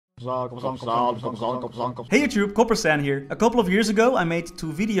Hey YouTube, Coppersan here. A couple of years ago I made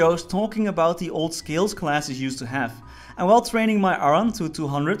 2 videos talking about the old skills classes used to have. And while training my Aran to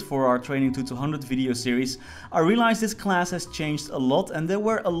 200 for our Training to 200 video series, I realized this class has changed a lot and there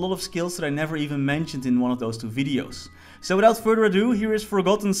were a lot of skills that I never even mentioned in one of those 2 videos. So without further ado, here is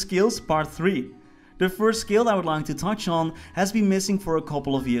Forgotten Skills Part 3. The first skill I would like to touch on has been missing for a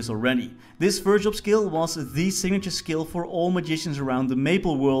couple of years already. This first job skill was the signature skill for all magicians around the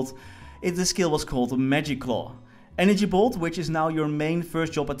Maple world. The skill was called Magic Claw. Energy Bolt, which is now your main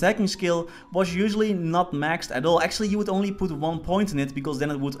first job attacking skill, was usually not maxed at all. Actually, you would only put 1 point in it because then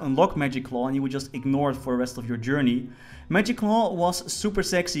it would unlock Magic Claw and you would just ignore it for the rest of your journey. Magic Claw was super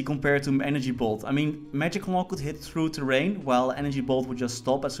sexy compared to Energy Bolt. I mean, Magic Claw could hit through terrain, while Energy Bolt would just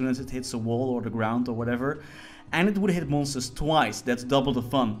stop as soon as it hits a wall or the ground or whatever. And it would hit monsters twice, that's double the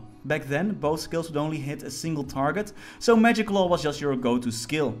fun. Back then, both skills would only hit a single target, so Magic Claw was just your go-to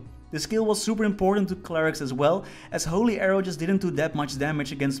skill. The skill was super important to clerics as well, as Holy Arrow just didn't do that much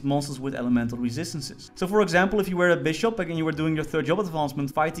damage against monsters with elemental resistances. So for example, if you were a bishop and you were doing your 3rd job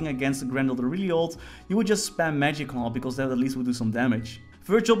advancement fighting against the Grand Elder really old, you would just spam Magic Claw because that at least would do some damage.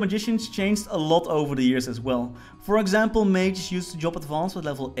 First job magicians changed a lot over the years as well. For example, mages used to job advance with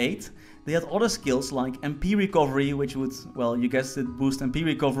level 8. They had other skills like MP recovery, which would, well, you guessed it, boost MP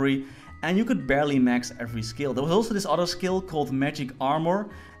recovery, and you could barely max every skill. There was also this other skill called Magic Armor,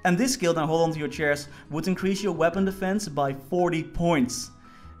 and this skill, now hold on to your chairs, would increase your weapon defense by 40 points.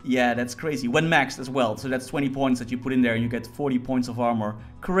 Yeah, that's crazy. When maxed as well, so that's 20 points that you put in there and you get 40 points of armor.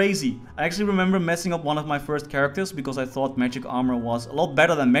 Crazy. I actually remember messing up one of my first characters because I thought Magic Armor was a lot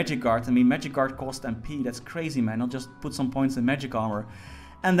better than Magic Guard. I mean, Magic Guard cost MP, that's crazy, man. I'll just put some points in Magic Armor.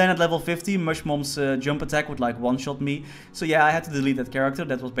 And then at level 50, Mushmom's jump attack would like one-shot me. So yeah, I had to delete that character,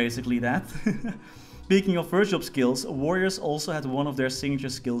 that was basically that. Speaking of first job skills, warriors also had one of their signature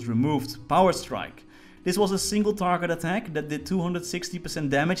skills removed, Power Strike. This was a single target attack that did 260%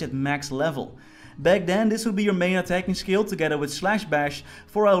 damage at max level. Back then this would be your main attacking skill together with Slash Bash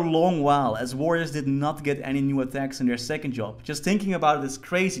for a long while, as warriors did not get any new attacks in their 2nd job. Just thinking about it is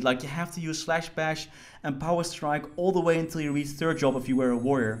crazy, like you have to use Slash Bash and Power Strike all the way until you reach 3rd job if you were a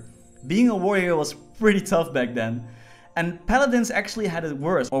warrior. Being a warrior was pretty tough back then. And paladins actually had it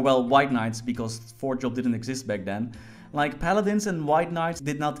worse, or well, white knights, because 4th job didn't exist back then. Like paladins and white knights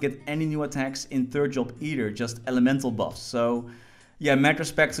did not get any new attacks in 3rd job either, just elemental buffs. So yeah, mad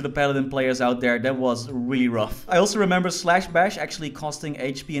respect to the paladin players out there, that was really rough. I also remember Slash Bash actually costing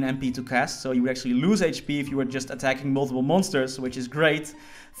HP and MP to cast, so you would actually lose HP if you were just attacking multiple monsters, which is great.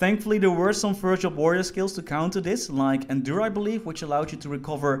 Thankfully there were some first job warrior skills to counter this, like Endure I believe, which allowed you to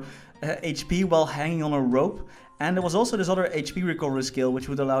recover HP while hanging on a rope. And there was also this other HP recovery skill which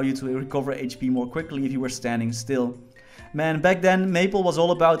would allow you to recover HP more quickly if you were standing still. Man, back then Maple was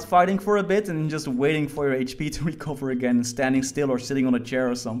all about fighting for a bit and just waiting for your HP to recover again and standing still or sitting on a chair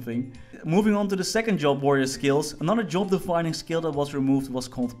or something. Moving on to the 2nd job warrior skills, another job defining skill that was removed was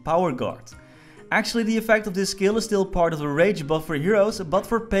called Power Guard. Actually the effect of this skill is still part of the rage buff for heroes, but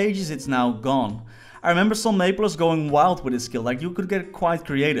for pages it's now gone. I remember some Maplers going wild with this skill, like you could get quite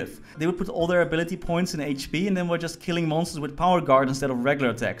creative. They would put all their ability points in HP and then were just killing monsters with Power Guard instead of regular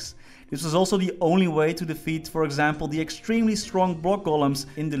attacks. This was also the only way to defeat, for example, the extremely strong block golems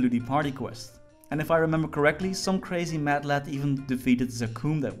in the Ludi Party quest. And if I remember correctly, some crazy mad lad even defeated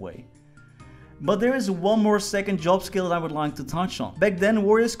Zakum that way. But there is one more 2nd job skill that I would like to touch on. Back then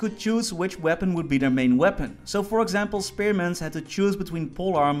warriors could choose which weapon would be their main weapon. So for example, spearmen had to choose between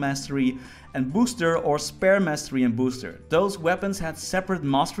Polearm Mastery and Booster or Spare Mastery and Booster. Those weapons had separate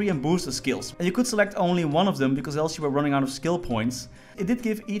Mastery and Booster skills, and you could select only one of them because else you were running out of skill points. It did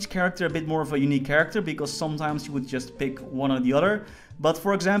give each character a bit more of a unique character because sometimes you would just pick one or the other. But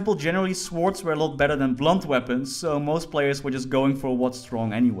for example, generally swords were a lot better than blunt weapons, so most players were just going for what's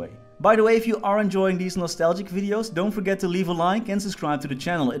strong anyway. By the way, if you are enjoying these nostalgic videos, don't forget to leave a like and subscribe to the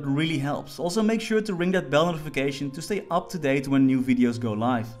channel, it really helps. Also make sure to ring that bell notification to stay up to date when new videos go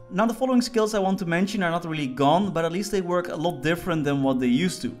live. Now the following skills I want to mention are not really gone, but at least they work a lot different than what they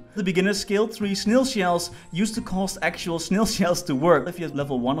used to. The beginner skill, 3 snail shells, used to cost actual snail shells to work. If you had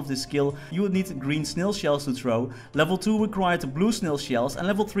level 1 of this skill, you would need green snail shells to throw, level 2 required blue snail shells, and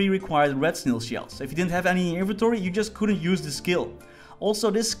level 3 required red snail shells. If you didn't have any in your inventory, you just couldn't use the skill.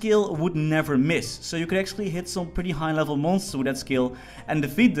 Also, this skill would never miss, so you could actually hit some pretty high level monsters with that skill and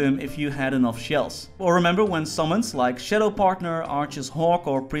defeat them if you had enough shells. Or remember when summons like Shadow Partner, Archer's Hawk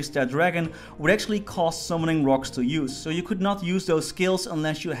or Priestess Dragon would actually cost summoning rocks to use, so you could not use those skills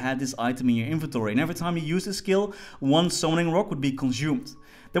unless you had this item in your inventory, and every time you use this skill, one summoning rock would be consumed.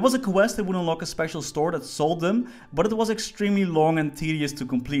 There was a quest that would unlock a special store that sold them, but it was extremely long and tedious to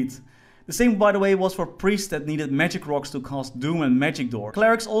complete. The same, by the way, was for priests that needed magic rocks to cast Doom and Magic Door.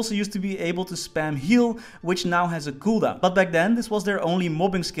 Clerics also used to be able to spam heal, which now has a cooldown. But back then, this was their only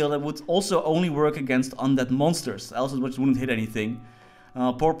mobbing skill that would also only work against undead monsters, else it wouldn't hit anything.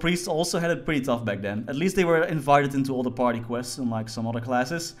 Poor priests also had it pretty tough back then. At least they were invited into all the party quests, unlike some other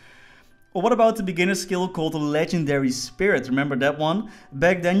classes. Well, what about the beginner skill called the Legendary Spirit? Remember that one?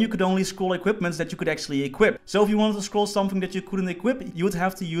 Back then you could only scroll equipments that you could actually equip. So if you wanted to scroll something that you couldn't equip, you would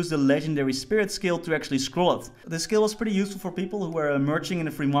have to use the Legendary Spirit skill to actually scroll it. This skill was pretty useful for people who were merching in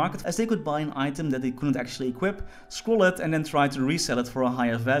the free market, as they could buy an item that they couldn't actually equip, scroll it, and then try to resell it for a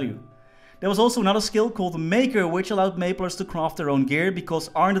higher value. There was also another skill called the Maker, which allowed Maplers to craft their own gear,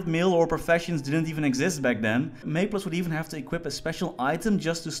 because Arned Mill or professions didn't even exist back then. Maplers would even have to equip a special item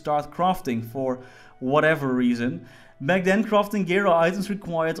just to start crafting for whatever reason. Back then, crafting gear or items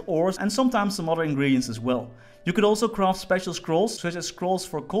required ores and sometimes some other ingredients as well. You could also craft special scrolls, such as scrolls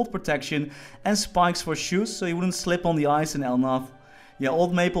for cold protection and spikes for shoes, so you wouldn't slip on the ice in Elnath. Yeah,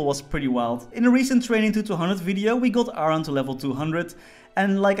 old Maple was pretty wild. In a recent Training to 200 video, we got Aaron to level 200.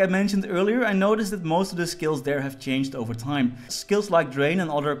 And like I mentioned earlier, I noticed that most of the skills there have changed over time. Skills like Drain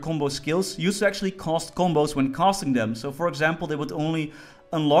and other combo skills used to actually cost combos when casting them. So for example, they would only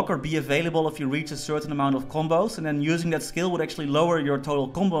unlock or be available if you reach a certain amount of combos, and then using that skill would actually lower your total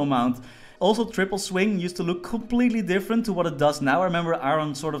combo amount. Also, triple swing used to look completely different to what it does now. I remember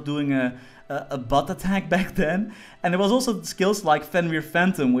Aaron sort of doing a butt attack back then. And there was also skills like Fenrir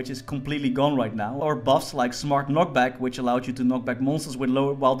Phantom, which is completely gone right now. Or buffs like Smart Knockback, which allowed you to knock back monsters with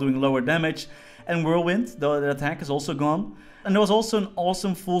while doing lower damage. And Whirlwind, though the attack is also gone. And there was also an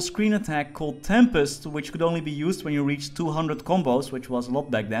awesome full screen attack called Tempest, which could only be used when you reached 200 combos, which was a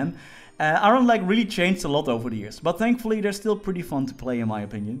lot back then. Aaron really changed a lot over the years, but thankfully they're still pretty fun to play in my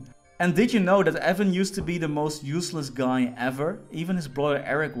opinion. And did you know that Evan used to be the most useless guy ever? Even his brother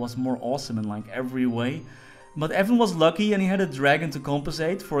Eric was more awesome in every way. But Evan was lucky and he had a dragon to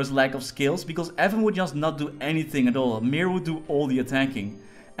compensate for his lack of skills, because Evan would just not do anything at all. Mir would do all the attacking.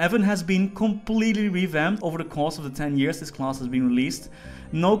 Evan has been completely revamped over the course of the 10 years this class has been released.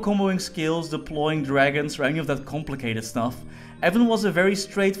 No comboing skills, deploying dragons or any of that complicated stuff. Evan was a very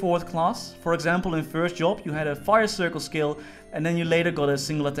straightforward class. For example, in first job you had a fire circle skill, and then you later got a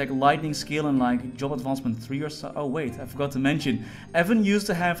single attack lightning skill and job advancement 3 or so. Oh wait, I forgot to mention. Evan used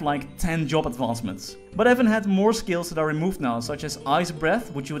to have 10 job advancements. But Evan had more skills that are removed now, such as Ice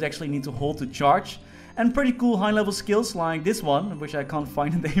Breath, which you would actually need to hold to charge. And pretty cool high level skills like this one, which I can't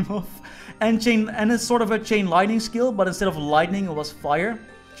find the name of. And it's sort of a chain lightning skill, but instead of lightning it was fire.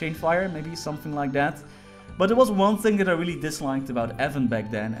 Chain fire, maybe something like that. But there was one thing that I really disliked about Evan back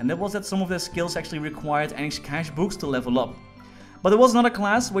then, and that was that some of their skills actually required NX cash books to level up. But there was another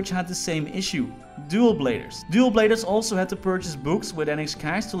class which had the same issue, Dual Bladers. Dual Bladers also had to purchase books with NX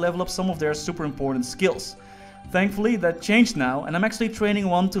cash to level up some of their super important skills. Thankfully that changed now, and I'm actually training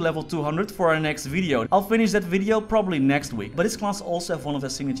one to level 200 for our next video. I'll finish that video probably next week. But this class also have one of their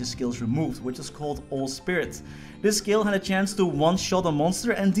signature skills removed, which is called All Spirit. This skill had a chance to one-shot a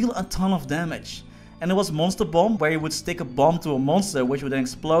monster and deal a ton of damage. And there was Monster Bomb, where you would stick a bomb to a monster which would then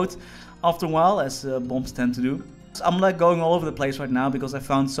explode after a while, as bombs tend to do. I'm going all over the place right now because I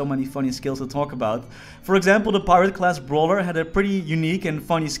found so many funny skills to talk about. For example, the Pirate class Brawler had a pretty unique and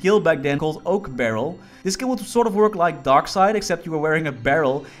funny skill back then called Oak Barrel. This skill would sort of work like Darkseid, except you were wearing a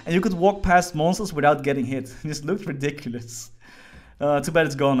barrel and you could walk past monsters without getting hit. This looked ridiculous. Too bad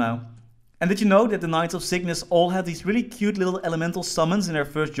it's gone now. And did you know that the Knights of Cygnus all had these really cute little elemental summons in their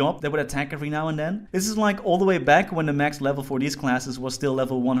first job that would attack every now and then? This is all the way back when the max level for these classes was still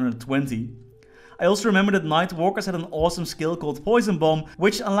level 120. I also remember that Night Walkers had an awesome skill called Poison Bomb,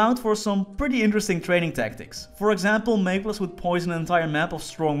 which allowed for some pretty interesting training tactics. For example, Maplers would poison an entire map of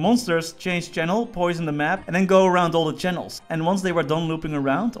strong monsters, change channel, poison the map, and then go around all the channels. And once they were done looping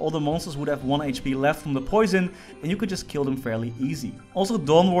around, all the monsters would have 1 HP left from the poison, and you could just kill them fairly easy. Also,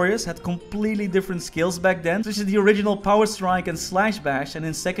 Dawn Warriors had completely different skills back then, such as the original Power Strike and Slash Bash, and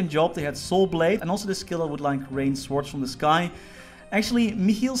in second job they had Soul Blade, and also the skill that would rain swords from the sky. Actually,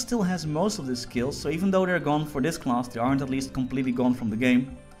 Michiel still has most of the skills, so even though they're gone for this class, they aren't at least completely gone from the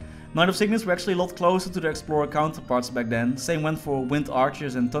game. Knight of Cygnus were actually a lot closer to their Explorer counterparts back then. Same went for Wind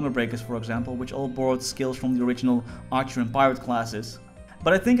Archers and Thunderbreakers, for example, which all borrowed skills from the original Archer and Pirate classes.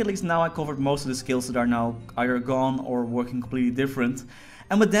 But I think at least now I covered most of the skills that are now either gone or working completely different.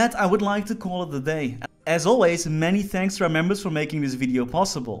 And with that, I would like to call it a day. As always, many thanks to our members for making this video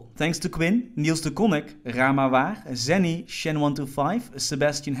possible. Thanks to Quin, Niels to Coninck, Raar maar waar, Zenny, Shen125,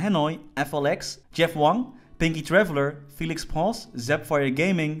 Sebastian Hanøy, Felix, Wang, Pinky Traveler, Felix Paws, Zephyr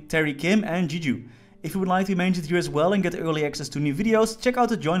Gaming, Terry Kim and Jiju. If you would like to be mentioned here as well and get early access to new videos, check out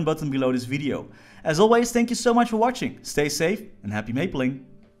the join button below this video. As always, thank you so much for watching, stay safe and happy mapling!